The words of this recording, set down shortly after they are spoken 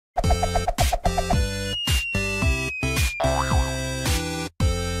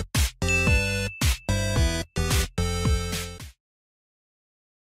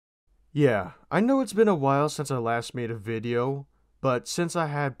Yeah, I know it's been a while since I last made a video, but since I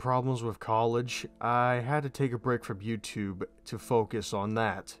had problems with college, I had to take a break from YouTube to focus on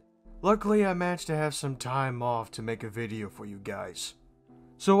that. Luckily, I managed to have some time off to make a video for you guys.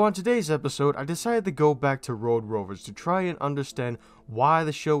 So on today's episode, I decided to go back to Road Rovers to try and understand why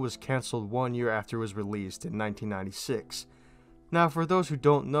the show was cancelled 1 year after it was released in 1996. Now, for those who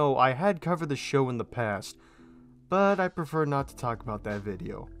don't know, I had covered the show in the past, but I prefer not to talk about that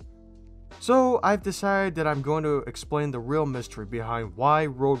video. So, I've decided that I'm going to explain the real mystery behind why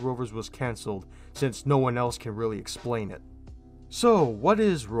Road Rovers was cancelled, since no one else can really explain it. So, what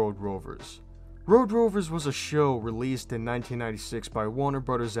is Road Rovers? Road Rovers was a show released in 1996 by Warner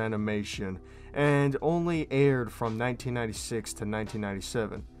Bros. Animation, and only aired from 1996 to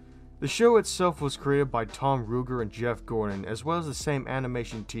 1997. The show itself was created by Tom Ruegger and Jeff Gordon, as well as the same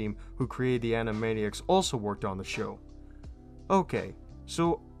animation team who created the Animaniacs also worked on the show. Okay,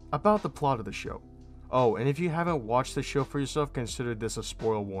 so about the plot of the show. Oh, and if you haven't watched the show for yourself, consider this a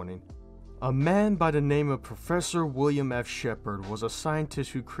spoil warning. A man by the name of Professor William F. Shepard was a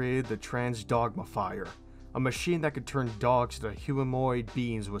scientist who created the Transdogmifier, a machine that could turn dogs into humanoid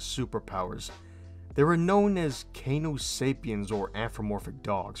beings with superpowers. They were known as Cainosapiens, or anthropomorphic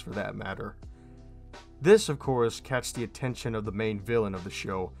dogs for that matter. This, of course, catch the attention of the main villain of the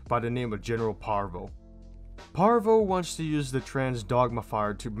show by the name of General Parvo. Parvo wants to use the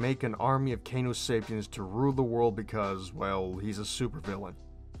Transdogmifier to make an army of Cainosapiens to rule the world because, well, he's a supervillain.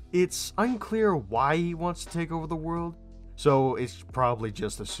 It's unclear why he wants to take over the world, so it's probably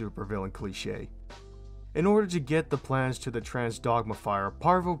just a supervillain cliche. In order to get the plans to the Transdogmifier,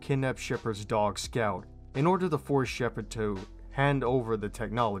 Parvo kidnapped Shepard's dog Scout in order to force Shepard to hand over the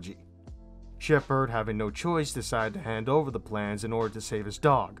technology. Shepard, having no choice, decided to hand over the plans in order to save his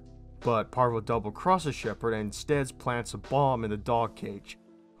dog. But Parvo double-crosses Shepard and instead plants a bomb in the dog cage,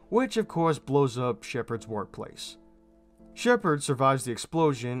 which of course blows up Shepard's workplace. Shepard survives the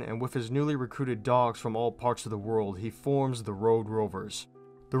explosion, and with his newly recruited dogs from all parts of the world, he forms the Road Rovers.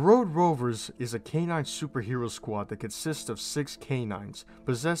 The Road Rovers is a canine superhero squad that consists of 6 canines,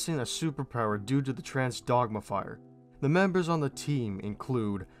 possessing a superpower due to the Transdogmifier. The members on the team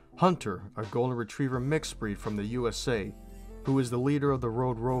include Hunter, a golden retriever mixed breed from the USA, who is the leader of the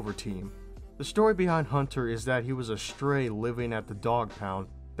Road Rover team. The story behind Hunter is that he was a stray living at the dog pound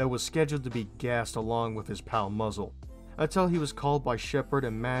that was scheduled to be gassed along with his pal Muzzle, until he was called by Shepard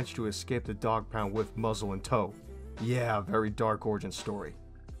and managed to escape the dog pound with Muzzle in tow. Yeah, very dark origin story.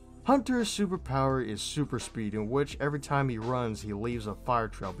 Hunter's superpower is super speed, in which every time he runs he leaves a fire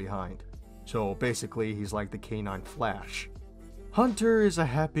trail behind. So basically he's like the canine Flash. Hunter is a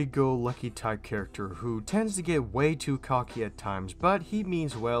happy-go-lucky type character who tends to get way too cocky at times, but he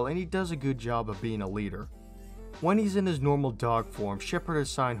means well and he does a good job of being a leader. When he's in his normal dog form, Shepard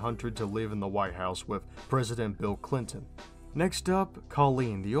assigned Hunter to live in the White House with President Bill Clinton. Next up,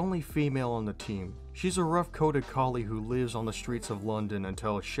 Colleen, the only female on the team. She's a rough-coated collie who lives on the streets of London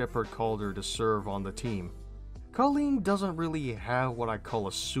until Shepard called her to serve on the team. Colleen doesn't really have what I call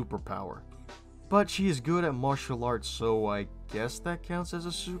a superpower, but she is good at martial arts, so I guess that counts as a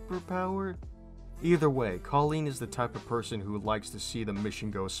superpower? Either way, Colleen is the type of person who likes to see the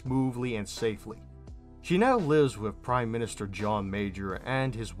mission go smoothly and safely. She now lives with Prime Minister John Major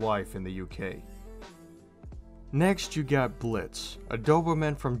and his wife in the UK. Next you got Blitz, a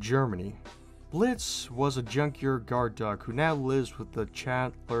Doberman from Germany. Blitz was a junkyard guard dog who now lives with the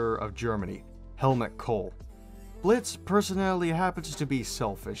Chancellor of Germany, Helmut Kohl. Blitz's personality happens to be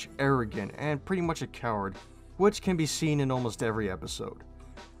selfish, arrogant, and pretty much a coward, which can be seen in almost every episode.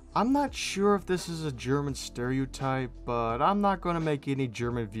 I'm not sure if this is a German stereotype, but I'm not going to make any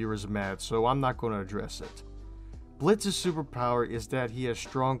German viewers mad, so I'm not going to address it. Blitz's superpower is that he has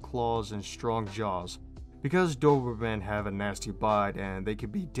strong claws and strong jaws, because Dobermen have a nasty bite and they can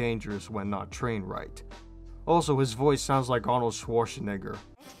be dangerous when not trained right. Also, his voice sounds like Arnold Schwarzenegger.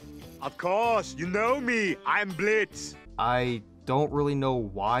 Of course, you know me, I'm Blitz. I don't really know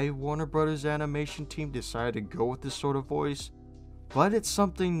why Warner Bros. Animation team decided to go with this sort of voice, but it's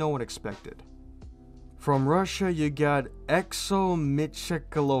something no one expected. From Russia, you got Exo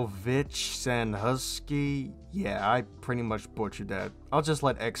Mikhailovich Sandhusky. Yeah, I pretty much butchered that. I'll just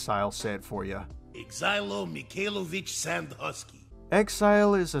let Exile say it for you. Exilo Mikhailovich Sandhusky.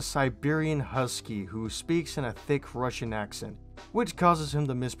 Exile is a Siberian husky who speaks in a thick Russian accent, which causes him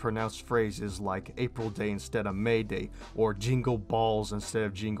to mispronounce phrases like April Day instead of May Day, or Jingle Balls instead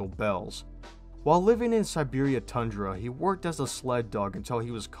of Jingle Bells. While living in Siberia tundra, he worked as a sled dog until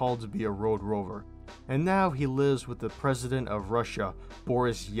he was called to be a road rover, and now he lives with the president of Russia,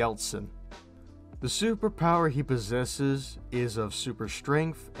 Boris Yeltsin. The superpower he possesses is of super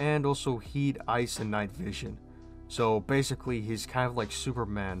strength and also heat, ice, and night vision. So basically he's kind of like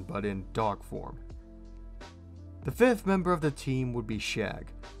Superman but in dog form. The fifth member of the team would be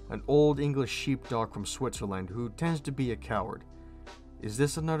Shag, an old English sheepdog from Switzerland who tends to be a coward. Is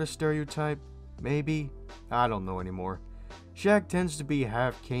this another stereotype? Maybe? I don't know anymore. Shag tends to be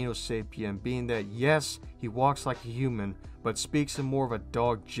half Canosapien, being that yes, he walks like a human, but speaks in more of a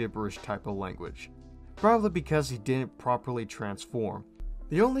dog gibberish type of language. Probably because he didn't properly transform.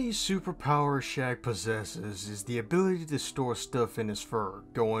 The only superpower Shag possesses is the ability to store stuff in his fur,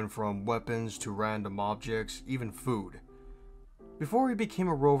 going from weapons to random objects, even food. Before he became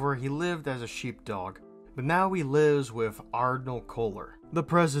a rover, he lived as a sheepdog, but now he lives with Arnold Kohler, the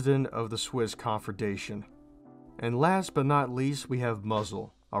president of the Swiss Confederation. And last but not least, we have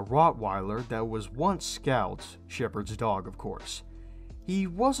Muzzle, a Rottweiler that was once Scout's, Shepherd's dog of course. He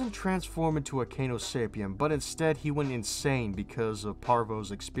wasn't transformed into a Canosapien, but instead he went insane because of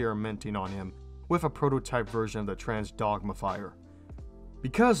Parvos experimenting on him with a prototype version of the Transdogmifier.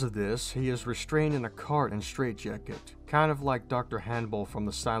 Because of this, he is restrained in a cart and straitjacket, kind of like Dr. Hannibal from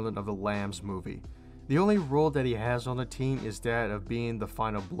the Silence of the Lambs movie. The only role that he has on the team is that of being the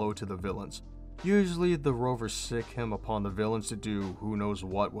final blow to the villains. Usually the Rovers sick him upon the villains to do who knows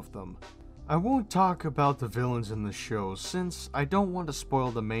what with them. I won't talk about the villains in the show since I don't want to spoil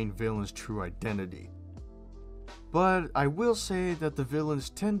the main villain's true identity. But I will say that the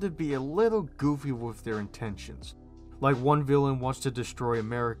villains tend to be a little goofy with their intentions. Like one villain wants to destroy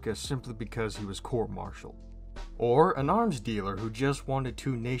America simply because he was court-martialed. Or an arms dealer who just wanted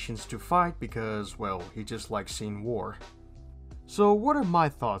two nations to fight because, well, he just likes seeing war. So what are my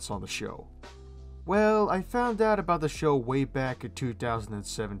thoughts on the show? Well, I found out about the show way back in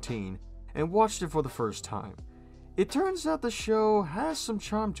 2017 and watched it for the first time. It turns out the show has some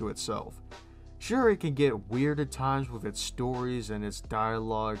charm to itself. Sure, it can get weird at times with its stories and its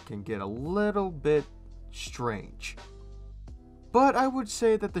dialogue can get a little bit strange. But I would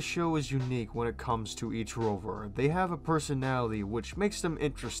say that the show is unique when it comes to each rover. They have a personality which makes them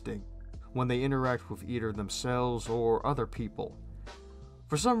interesting when they interact with either themselves or other people.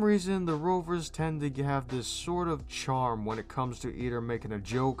 For some reason, the Rovers tend to have this sort of charm when it comes to either making a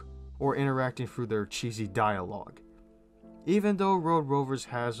joke or interacting through their cheesy dialogue. Even though Road Rovers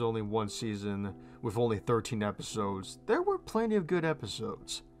has only one season with only 13 episodes, there were plenty of good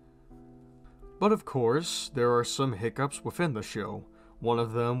episodes. But of course, there are some hiccups within the show. One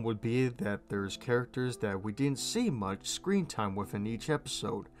of them would be that there's characters that we didn't see much screen time with in each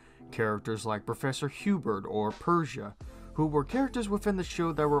episode. Characters like Professor Hubert or Persia, who were characters within the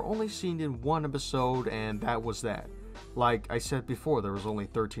show that were only seen in one episode and that was that. Like I said before, there was only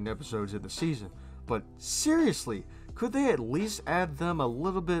 13 episodes in the season, but seriously, could they at least add them a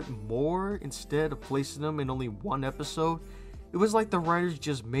little bit more instead of placing them in only one episode? It was like the writers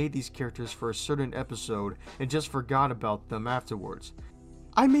just made these characters for a certain episode and just forgot about them afterwards.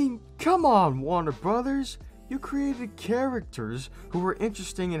 I mean, come on, Warner Brothers! You created characters who were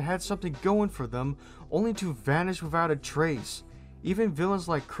interesting and had something going for them, only to vanish without a trace. Even villains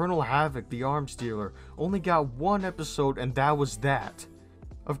like Colonel Havoc, the arms dealer, only got one episode and that was that.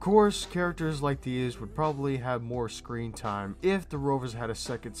 Of course, characters like these would probably have more screen time if the Rovers had a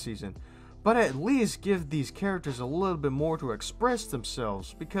second season, but at least give these characters a little bit more to express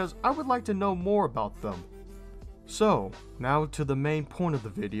themselves, because I would like to know more about them. So, now to the main point of the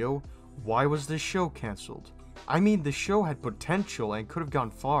video, why was this show cancelled? I mean, the show had potential and could have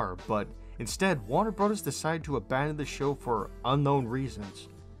gone far, but instead, Warner Brothers decided to abandon the show for unknown reasons.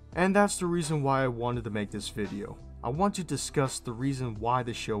 And that's the reason why I wanted to make this video. I want to discuss the reason why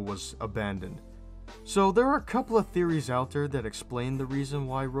the show was abandoned. So there are a couple of theories out there that explain the reason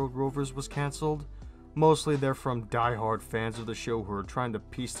why Road Rovers was cancelled. Mostly they're from die-hard fans of the show who are trying to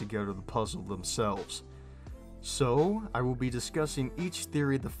piece together the puzzle themselves. So, I will be discussing each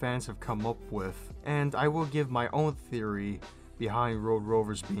theory the fans have come up with, and I will give my own theory behind Road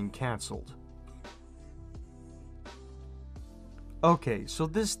Rovers being cancelled. Okay, so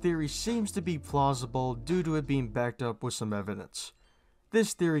this theory seems to be plausible due to it being backed up with some evidence.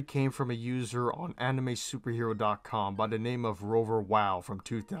 This theory came from a user on AnimeSuperhero.com by the name of Rover Wow from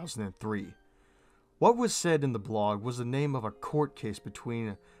 2003. What was said in the blog was the name of a court case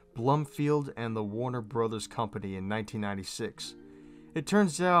between Blumfield and the Warner Brothers Company in 1996. It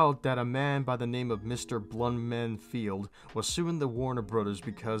turns out that a man by the name of Mr. Blumfield was suing the Warner Brothers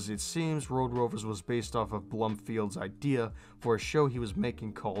because it seems Road Rovers was based off of Blumfield's idea for a show he was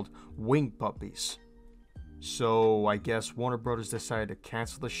making called Wing Puppies. So I guess Warner Brothers decided to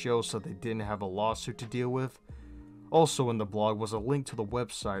cancel the show so they didn't have a lawsuit to deal with. Also in the blog was a link to the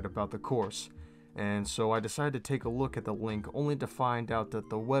website about the course. and so I decided to take a look at the link only to find out that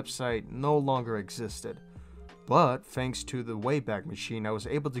the website no longer existed. But thanks to the Wayback Machine, I was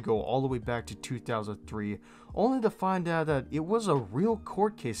able to go all the way back to 2003, only to find out that it was a real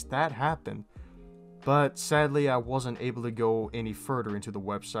court case that happened. But sadly, I wasn't able to go any further into the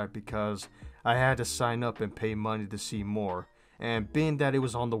website because I had to sign up and pay money to see more. And being that it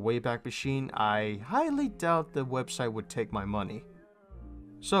was on the Wayback Machine, I highly doubt the website would take my money.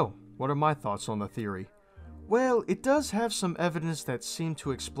 So, what are my thoughts on the theory? Well, it does have some evidence that seem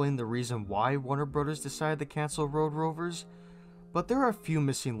to explain the reason why Warner Brothers decided to cancel Road Rovers, but there are a few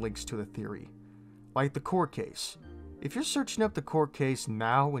missing links to the theory. Like the court case. If you're searching up the court case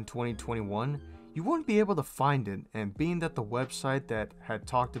now in 2021, you wouldn't be able to find it, and being that the website that had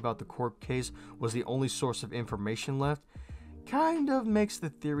talked about the court case was the only source of information left, kind of makes the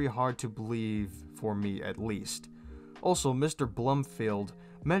theory hard to believe, for me at least. Also, Mr. Blumfield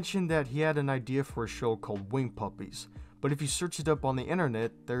mentioned that he had an idea for a show called Wing Puppies, but if you search it up on the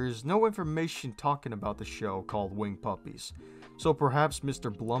internet, there's no information talking about the show called Wing Puppies. So perhaps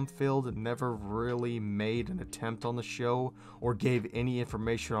Mr. Blumfield never really made an attempt on the show, or gave any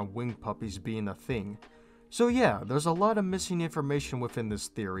information on Wing Puppies being a thing. So yeah, there's a lot of missing information within this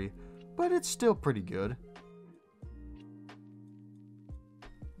theory, but it's still pretty good.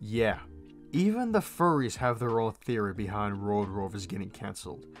 Yeah, even the furries have their own theory behind Road Rovers getting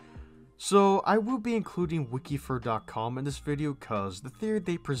cancelled. So I will be including wikifur.com in this video cause the theory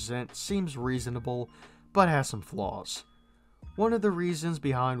they present seems reasonable, but has some flaws. One of the reasons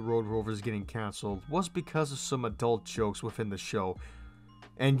behind Road Rovers getting cancelled was because of some adult jokes within the show.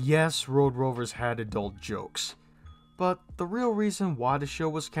 And yes, Road Rovers had adult jokes. But the real reason why the show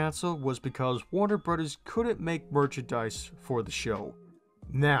was cancelled was because Warner Brothers couldn't make merchandise for the show.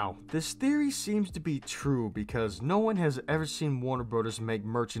 Now, this theory seems to be true because no one has ever seen Warner Brothers make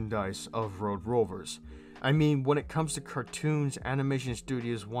merchandise of Road Rovers. I mean, when it comes to cartoons, animation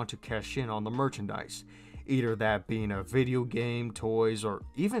studios want to cash in on the merchandise, either that being a video game, toys, or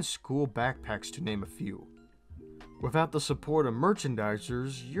even school backpacks to name a few. Without the support of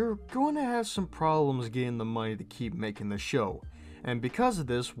merchandisers, you're going to have some problems getting the money to keep making the show. And because of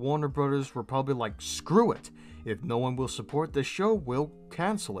this, Warner Brothers were probably like, screw it, if no one will support the show, we'll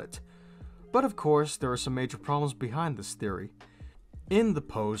cancel it. But of course, there are some major problems behind this theory. In the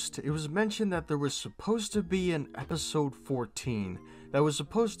post, it was mentioned that there was supposed to be an episode 14 that was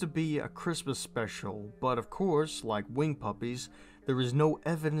supposed to be a Christmas special, but of course, like Wing Puppies, there is no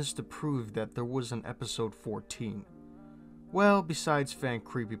evidence to prove that there was an episode 14. Well, besides fan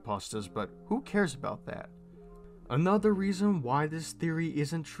creepypastas, but who cares about that? Another reason why this theory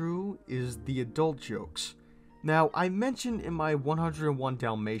isn't true is the adult jokes. Now, I mentioned in my 101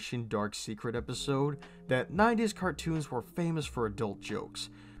 Dalmatian Dark Secret episode that 90s cartoons were famous for adult jokes.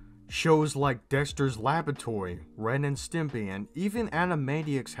 Shows like Dexter's Laboratory, Ren and Stimpy, and even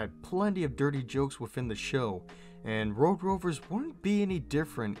Animaniacs had plenty of dirty jokes within the show, and Road Rovers wouldn't be any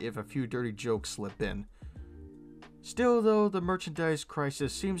different if a few dirty jokes slip in. Still though, the merchandise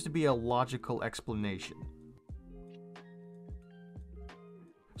crisis seems to be a logical explanation.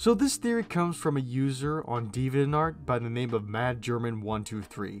 So this theory comes from a user on DeviantArt by the name of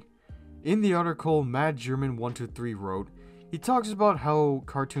MadGerman123. In the article MadGerman123 wrote, he talks about how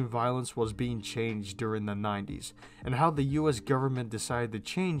cartoon violence was being changed during the 90s, and how the US government decided to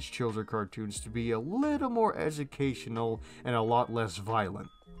change children's cartoons to be a little more educational and a lot less violent.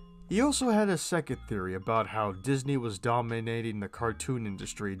 He also had a second theory about how Disney was dominating the cartoon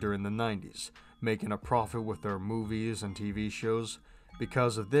industry during the 90s, making a profit with their movies and TV shows.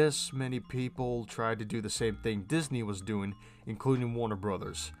 Because of this, many people tried to do the same thing Disney was doing, including Warner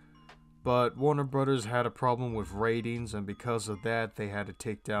Brothers. But Warner Brothers had a problem with ratings, and because of that, they had to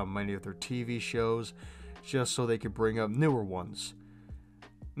take down many of their TV shows, just so they could bring up newer ones.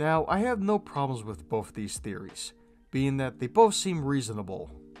 Now, I have no problems with both these theories, being that they both seem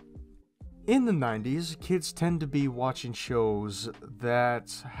reasonable. In the 90s, kids tend to be watching shows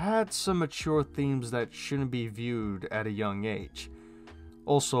that had some mature themes that shouldn't be viewed at a young age.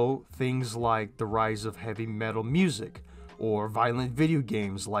 Also, things like the rise of heavy metal music, or violent video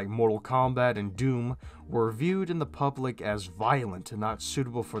games like Mortal Kombat and Doom were viewed in the public as violent and not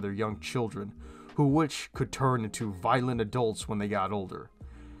suitable for their young children, which could turn into violent adults when they got older.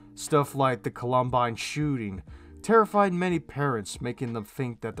 Stuff like the Columbine shooting terrified many parents, making them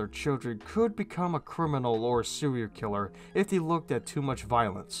think that their children could become a criminal or a serial killer if they looked at too much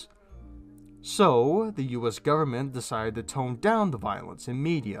violence. So, the US government decided to tone down the violence in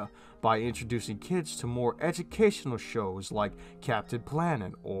media by introducing kids to more educational shows like Captain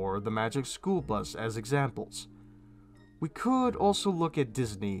Planet or The Magic School Bus as examples. We could also look at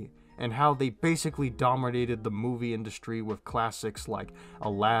Disney and how they basically dominated the movie industry with classics like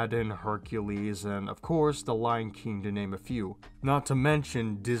Aladdin, Hercules, and of course The Lion King, to name a few. Not to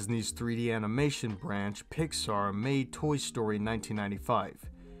mention Disney's 3D animation branch, Pixar, made Toy Story in 1995.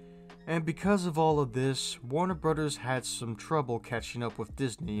 And because of all of this, Warner Brothers had some trouble catching up with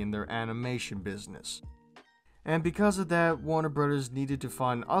Disney in their animation business. And because of that, Warner Brothers needed to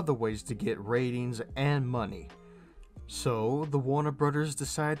find other ways to get ratings and money. So, the Warner Brothers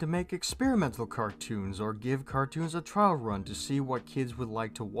decided to make experimental cartoons, or give cartoons a trial run to see what kids would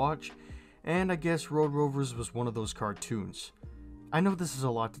like to watch, and I guess Road Rovers was one of those cartoons. I know this is a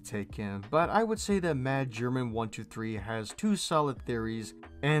lot to take in, but I would say that Mad German 123 has 2 solid theories,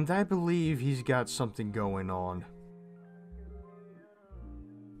 and I believe he's got something going on.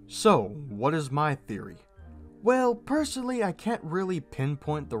 So, what is my theory? Well, personally, I can't really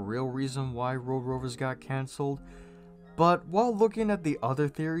pinpoint the real reason why Road Rovers got cancelled, but while looking at the other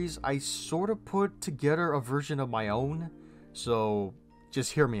theories, I sort of put together a version of my own, so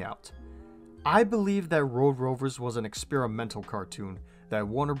just hear me out. I believe that Road Rovers was an experimental cartoon that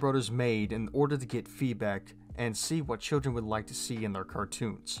Warner Brothers made in order to get feedback and see what children would like to see in their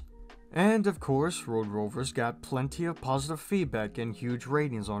cartoons. And of course, Road Rovers got plenty of positive feedback and huge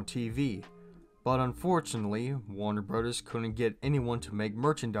ratings on TV. But unfortunately, Warner Brothers couldn't get anyone to make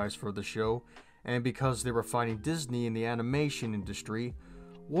merchandise for the show, and because they were fighting Disney in the animation industry,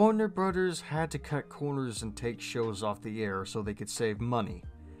 Warner Brothers had to cut corners and take shows off the air so they could save money.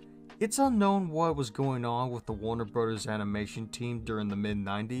 It's unknown what was going on with the Warner Brothers animation team during the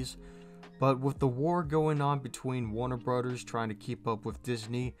mid-90s, but with the war going on between Warner Brothers trying to keep up with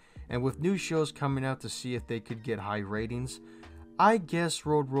Disney, and with new shows coming out to see if they could get high ratings, I guess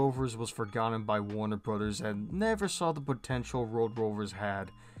Road Rovers was forgotten by Warner Brothers and never saw the potential Road Rovers had,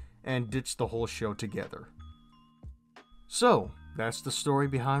 and ditched the whole show together. So, that's the story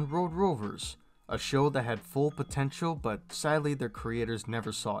behind Road Rovers, a show that had full potential, but sadly their creators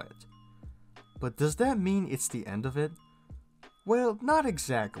never saw it. But does that mean it's the end of it? Well, not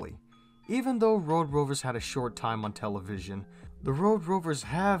exactly. Even though Road Rovers had a short time on television, the Road Rovers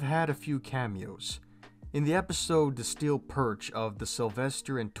have had a few cameos. In the episode The Steel Perch of the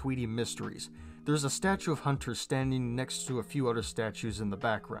Sylvester and Tweety Mysteries, there's a statue of Hunter standing next to a few other statues in the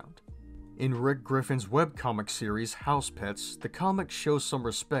background. In Rick Griffin's webcomic series, House Pets, the comic shows some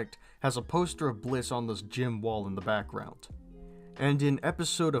respect, has a poster of Bliss on this gym wall in the background. And in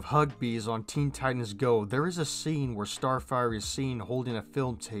episode of Hugbees on Teen Titans Go, there is a scene where Starfire is seen holding a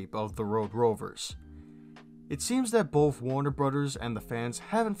film tape of the Road Rovers. It seems that both Warner Brothers and the fans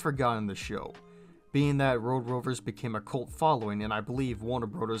haven't forgotten the show, being that Road Rovers became a cult following, and I believe Warner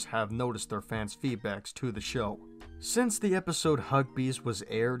Brothers have noticed their fans' feedbacks to the show. Since the episode Hugbees was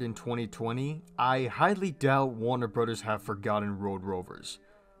aired in 2020, I highly doubt Warner Brothers have forgotten Road Rovers.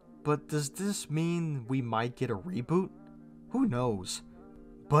 But does this mean we might get a reboot? Who knows?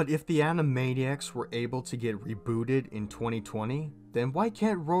 But if the Animaniacs were able to get rebooted in 2020, then why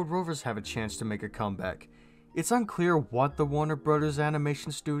can't Road Rovers have a chance to make a comeback? It's unclear what the Warner Brothers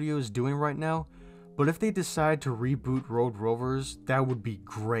animation studio is doing right now, but if they decide to reboot Road Rovers, that would be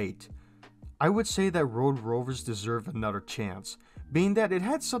great. I would say that Road Rovers deserve another chance, being that it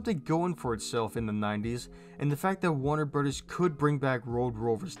had something going for itself in the 90s, and the fact that Warner Brothers could bring back Road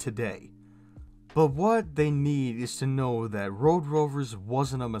Rovers today. But what they need is to know that Road Rovers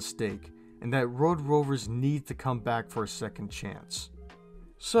wasn't a mistake, and that Road Rovers need to come back for a second chance.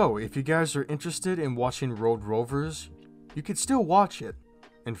 So, if you guys are interested in watching Road Rovers, you can still watch it.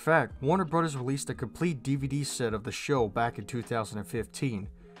 In fact, Warner Brothers released a complete DVD set of the show back in 2015.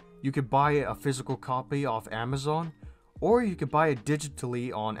 You could buy a physical copy off Amazon, or you could buy it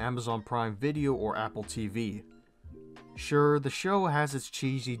digitally on Amazon Prime Video or Apple TV. Sure, the show has its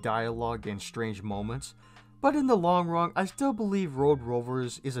cheesy dialogue and strange moments, but in the long run, I still believe Road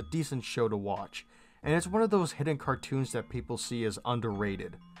Rovers is a decent show to watch, and it's one of those hidden cartoons that people see as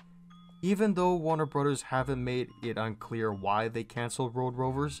underrated. Even though Warner Brothers haven't made it unclear why they canceled Road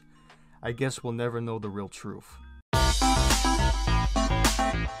Rovers, I guess we'll never know the real truth.